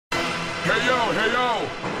Hey yo,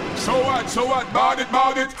 so what, bout it?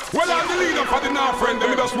 Well, I'm the leader for the North friend,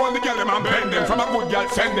 them just want the girl them and bend them. From a good girl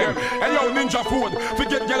send them. Hey yo, ninja food, we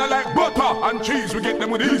get girl like butter and cheese, we get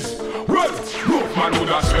them with ease. Well, look man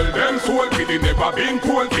woulda sell them soul, we did never been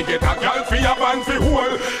cold. We get a girl for your band for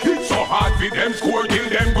hole. It's so hard for them score, till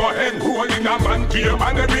them go and hole in a man game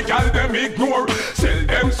and every girl them ignore. Sell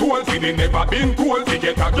them soul, we did never been cold. We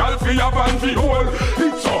get a girl for your band for hole.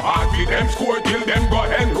 It's so hard for them score, till them go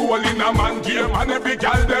and hole in a man game and every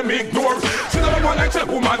girl them ignore. See the one like say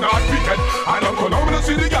woman not wicked. I don't go now,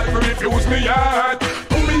 see the girl who refuse me yet.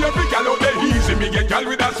 To me every girl out there easy, me get girl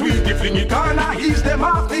with a sweetie, fling it on, I ease them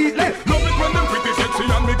off neatly. Love it when them pretty sexy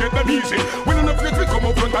and me get them easy. When them afraid we come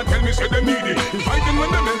up front and tell me say them needy. Invite them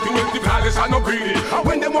when them empty, wealthy, flawless and no greedy. And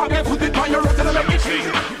when them want them put it on your road, tell them let me see.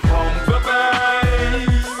 Come the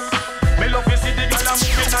bass, me love to see the girl I'm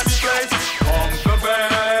moving at the place. Come the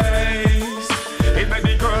bass, it make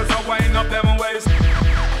the girls a wind up them waist.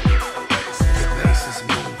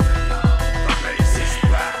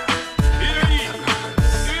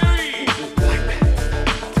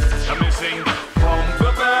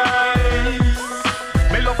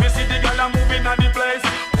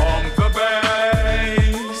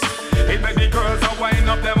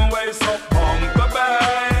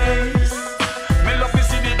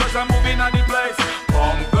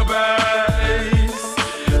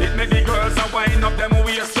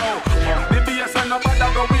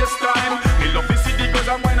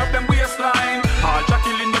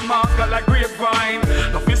 Like grapevine,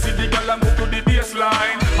 no fi see the girl move to the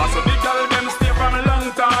baseline. Also the girl them stay from a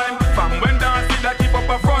long time. From when dance did I keep up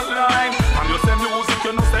a front line. And you say music,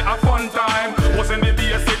 you know say a fun time. Wasn't the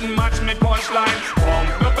bass sitting match me punchline. Pump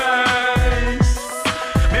the bass,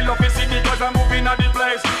 me love to see the girls are moving at the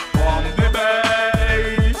place. Pump the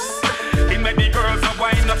bass, it make the girls a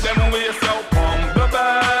wind up them waist. So pump the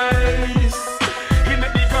bass, it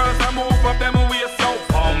make the girls a move up them waist. So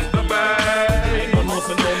pump the bass.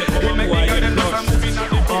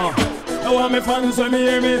 I want me fans to me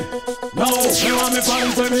hear me. No, me want me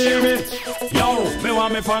fans to me hear me. Yo, me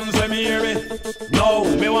want me fans to me hear me. No,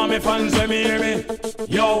 me want me fans to me hear me.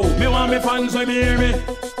 Yo, me want me fans to me hear me.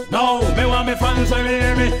 No, me want me fans to me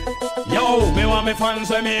hear me. Yo, me want me fans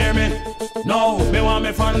to me hear me. No, me want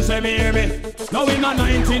me fans to me hear me. Now in a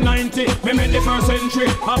 1990, me made the first century.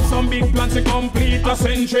 Have some big plans to complete a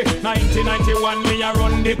century. 1991, me a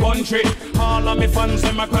run the country. All of me fans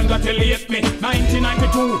them a congratulate me.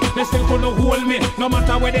 1992, they still couldn't hold me. No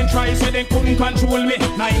matter where they try, say they couldn't control me.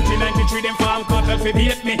 1993, them farm cattle fi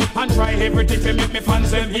hate me and try everything to make me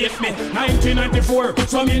fans them hate me. 1994,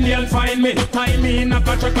 some Indian find me, tie me in a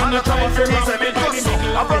contract and a try fi rob me.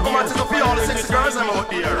 I'm Powerman to be all the 6 girls I'm out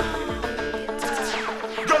there.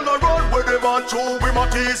 Girl a run with them and show with my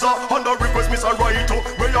teaser. And the request Miss a right to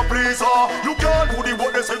where you please her. You can't do the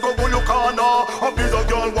what they say go you can't. A piece of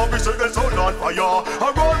girl want me set the sun on fire. I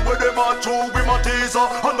run with them and show with my teaser.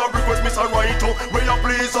 And the request Miss a right to where you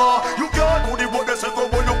please her. You can't do the what they say go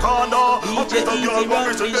you can't. A piece of girl want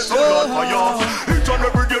me set the sun on fire. Each and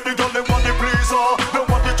every day the girl they want the pleaser. They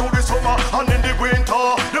want it to the summer and in the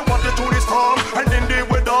winter. They want it to the storm and in the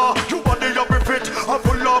weather. You want the happy fit and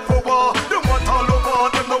full of power. They want all over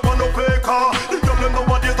them no want no fake car. The girl them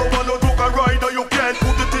nowadays don't want no joke and rider. You can't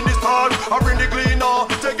put it in the star or in the cleaner.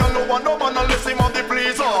 Take girl no one no man unless him on the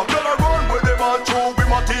pleaser. Girl I run with them and show with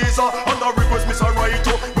my teaser. And the request Miss a right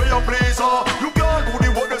to where you please her. You can't do the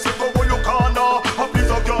what they say go where you can't. A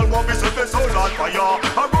piece of girl want me set the soul on fire.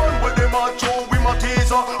 I run with them and show with my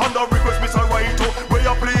teaser. And the request Miss a right to where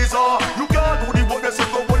you please her. You can't do the what they say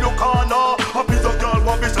go where you can't. A piece of girl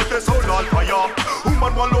want me set the soul on fire.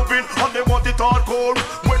 Woman want loving and they want it hardcore.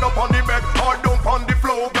 When up on the bed or down on the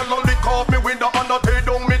floor. Girl only call me window and I take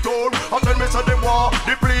down me door. And tell me say they want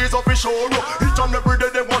the please of the show. Each and every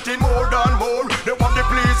day they want it more than more. They want the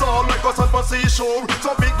please all like us on seashore.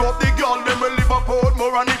 So big up the girl, them will live up out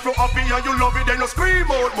more. And if you're happy and you love it, then you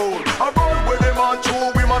scream out more. I run with them and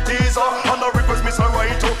show with my teaser. And I request Miss a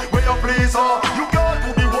right to where you please her. You can't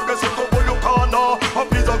do the work they say go where you can't. A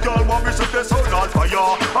piece of girl want me set the sun on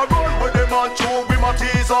fire. I run with them and show with my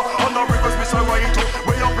teaser. And I request Miss a right to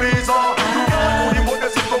where you please her. You can't do the work they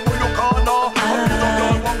say go where you can't. A piece of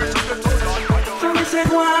girl want me set the sun on fire. So me say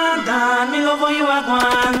Gwaan, Dan, me love how you are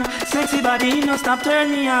Gwaan. Sexy body, no stop turn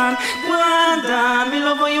me on. Gwaan, Dan, me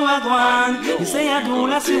love how you are Gwaan. You say I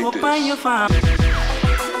Doolas, you up on your farm.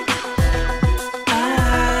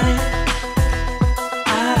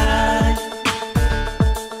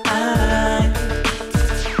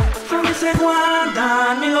 So me say Gwaan,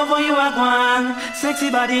 Dan, me love how you are Gwaan.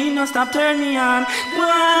 Sexy body, no stop turn me on.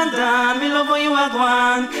 Gwaan down, me love how you are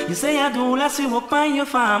Gwaan. You say I do, let's see walk by your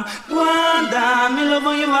farm. Gwaan down, me love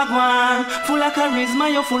how you are Gwaan. Full of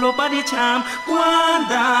charisma, you full of body charm. Gwaan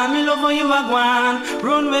down, me love how you are Gwaan.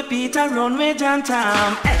 Run with Peter, run with John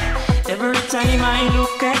Tam. Every time I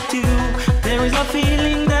look at you, there is a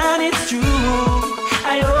feeling that it's true.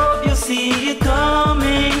 I hope you see it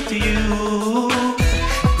coming to you.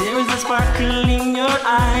 There is a sparkle in your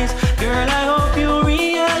eyes. Girl, I hope you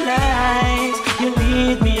realize you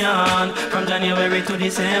lead me on from January to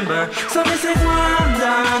December. So me say Gwaan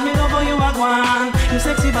down, me love how you are Gwaan. Your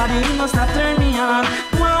sexy body, no stop turn me on.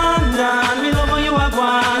 Gwaan down, me love how you are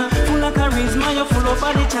Gwaan. Full of charisma, you full of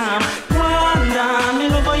body charm. Gwaan down, me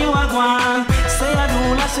love how you are Gwaan. Say I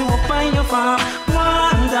do, let's see walk by your farm.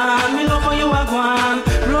 Gwaan down, me love how you are Gwaan.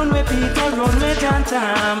 Run with Peter, run with John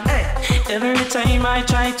Tam. Hey. Every time I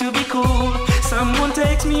try to be cool, someone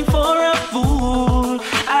takes me for a fool.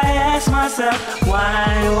 I ask myself,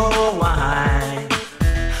 why, oh why?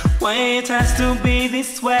 Why it has to be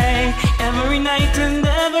this way? Every night and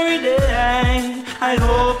every day I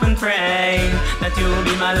hope and pray that you'll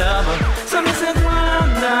be my lover. So me say,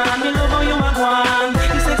 Gwaan down, me love how you are Gwaan.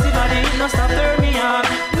 Your sexy body, no stop turn me on.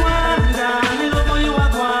 Gwaan down, me love how you are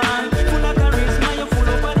Gwaan. Full of charisma, you full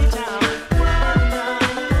of body charm.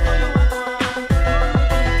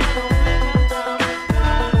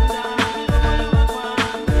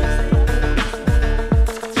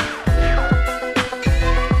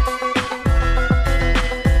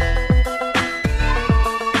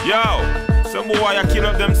 Why you kill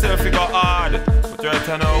up themselves, you go hard. But right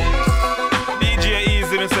now, DJ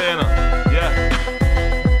Easy to say, yeah.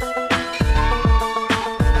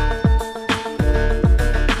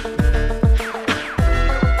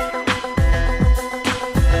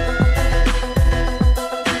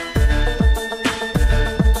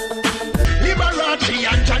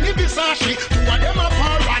 Liberace and Johnny Versace, two of them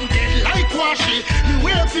apart and dead like washi. You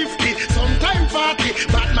wear 50, sometime 40,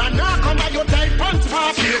 Batman now come at your tight pants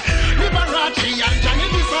party. Liberace and Johnny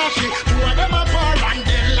Versace, two of them apart and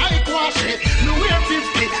dead like washi. You wear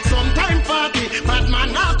 50, sometime 40,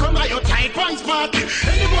 Batman now come at your tight pants party.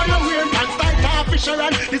 Anyone who wear pants tight official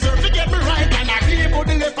and deserve to get me right. And I hear about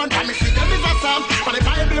the left and me see them is a psalm. For the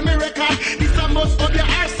Bible me record, this a must of your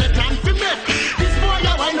arse set and for me. This boy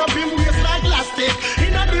you wind up him waist like elastic.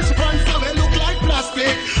 In a this pants so we look like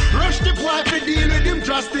plastic. Rush the boy to deal with him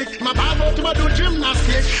drastic. My bag out to my do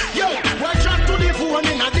gymnastics. Yo, watch out to the phone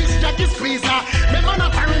in a this jacket squeezer. Me man a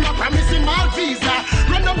carrying a promising mal visa.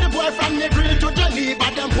 Run up the boy from Negril to Geneva.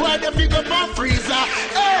 Them boy they big up and freezer.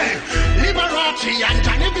 Hey, Liberace and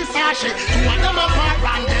Johnny Versace, two of them apart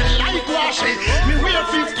and they like washi. Me wear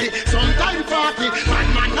 50, sometime 40.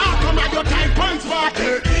 Man now come at your time pants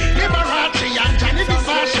party. Liberace and Johnny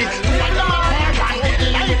Versace, two of them apart and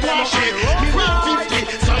they like washi. Me wear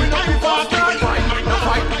 50, sometime 40.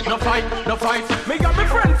 No fight. Me got my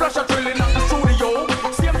friend Flasher drilling at the studio.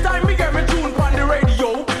 Same time me get me tune on the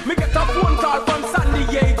radio. Me get a phone call from San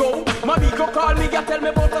Diego. My Miko call me, tell me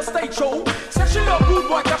about a stage show. Say she love rude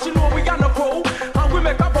boy, cause she know we got no crow. And we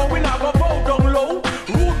make a bow, we not go bow down low.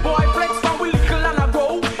 Rude boy flex from we little and a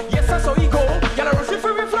go. Yes, that's how he go. Gotta rush it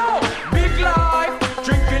for me flow. Big life,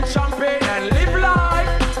 drinking champagne and live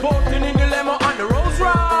life. Sporting in the limo and the Rolls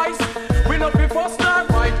Royce. We not before start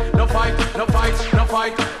fight. No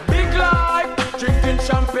fight. Big life, drinking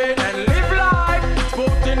champagne and live life.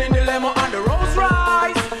 Sporting in the limo and the Rolls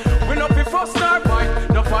Royce. We not before start fight.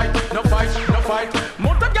 No fight.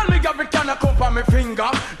 Motor girl me got me can come on me finger.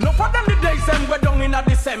 No for than the days and we're down in a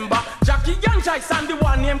December. Jackie and Jice and the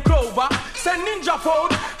one named Clover. Send Ninja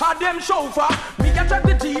Forde, had them chauffeur. Me get at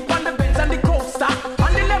the Jeep and the Benz and the Coaster.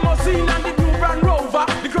 And the limousine and the new brand Rover.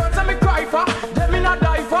 The girls and me cry for, them in a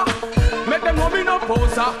diver. Make them know me no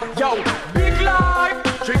poser. Yo, big life,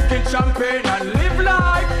 drinking champagne and live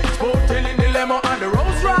life. Sporting in the limo and the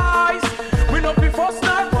Rolls Royce. We no before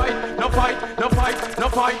start fight. No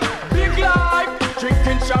fight. Big life,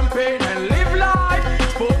 drinking champagne and live life.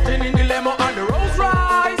 Sporting in the limo and the Rolls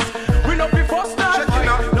Royce. We no before start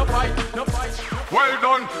fight. No fight. Well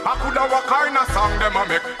done, I coulda what kind of song them a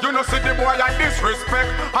make. You know see the boy I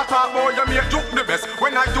disrespect. I talk about you make juke the best.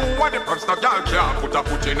 When I do what the preps, no gal can't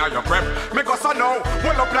put in your prep. Because I know,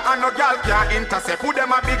 well up and no gal can't intercept. Who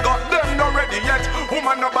them a big up, them no ready yet.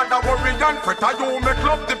 Woman no bother worry and fret. I you make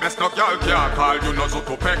love the best, no gal can't call you no so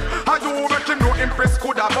to peck. I you make him no impress,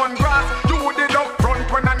 coulda bun grass. You did up front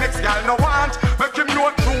when the next gal no want. Make him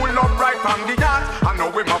know true love right from the yard. I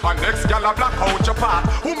know him up and next gal a black out your path.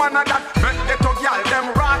 Woman a that, make get to gal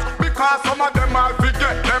them rat. Because some of them all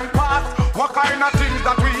forget them past. What kind of things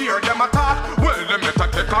that we hear them attack? Well, them better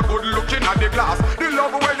take a good look in at the glass.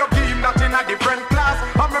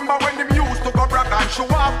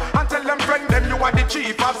 you off and tell them friend them you are the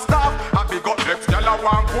chief of staff. I big up next girl I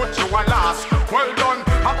want put you a last. Well done,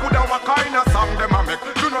 I could have a kind of song them a make.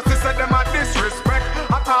 You know, say them a disrespect.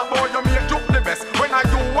 I talk about you make you the best. When I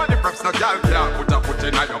do what the preps, no girl can't put a foot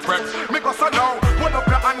in your preps. Make us so now, hold up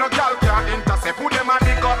your hand, no girl can't intercept. Put them a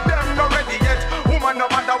big up, them not ready yet. Woman no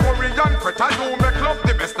matter worry and fret. I do make love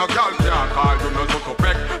the best, no girl can't call you no so to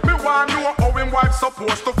beg. Me want know how him wife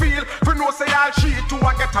supposed to feel. For no say I'll cheat to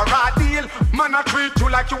a get a raw deal. Man I treat you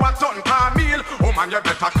like you a ton per meal. Oh man you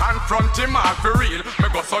better confront him all for real. Me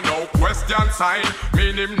go so no question sign.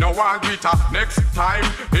 Mean him no want it next time.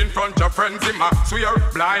 In front of friends him a swear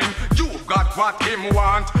blind. You've got what him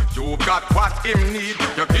want. You've got what him need.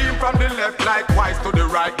 You give from the left likewise to the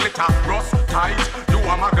right. Glitter rust tight. You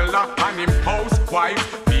a muggler and him housewife.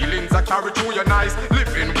 Feelings are carried through your nice.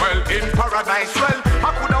 Living well in paradise. Well,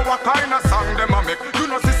 I could have what kind of song them a make. You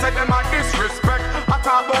know she said them a disrespect. I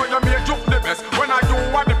talk about you make you the best. When I do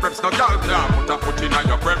what the preps, no girl can't put a foot in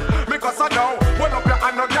your prep. Because I know, hold up your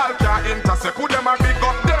hand, no girl can't intercept. Put them a big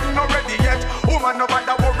up, them not ready yet. Woman no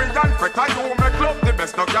bother worry and fret. I do make love the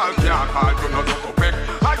best, no girl can't call you no so to beg.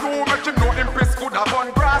 I do make you know him piss could have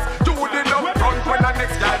on grass. Do the love front when the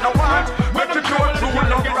next girl no want. Make you know true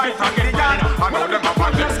love right and the girl. I know them have a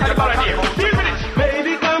next girl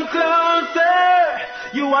baby come closer.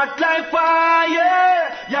 You act like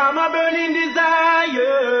fire. You're my burning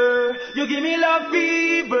desire. You give me love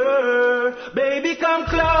fever. Baby come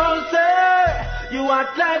closer. You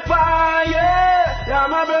act like fire. You're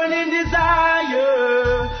my burning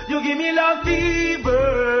desire. You give me love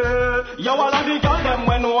fever. Yo, all of the girls them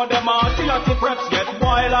when know them are see at the preps get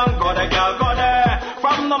wild and go the girl go there.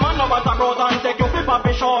 From the man over the road and take you flip up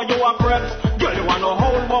and show you a preps. Girl you wanna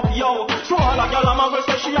hold up yo. So all a girl a muggle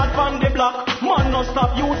say she had from the block. Man no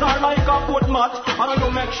stop use her like a foot mat. And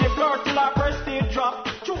you make she flirt till her prestige drop.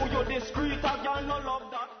 Chew you discreet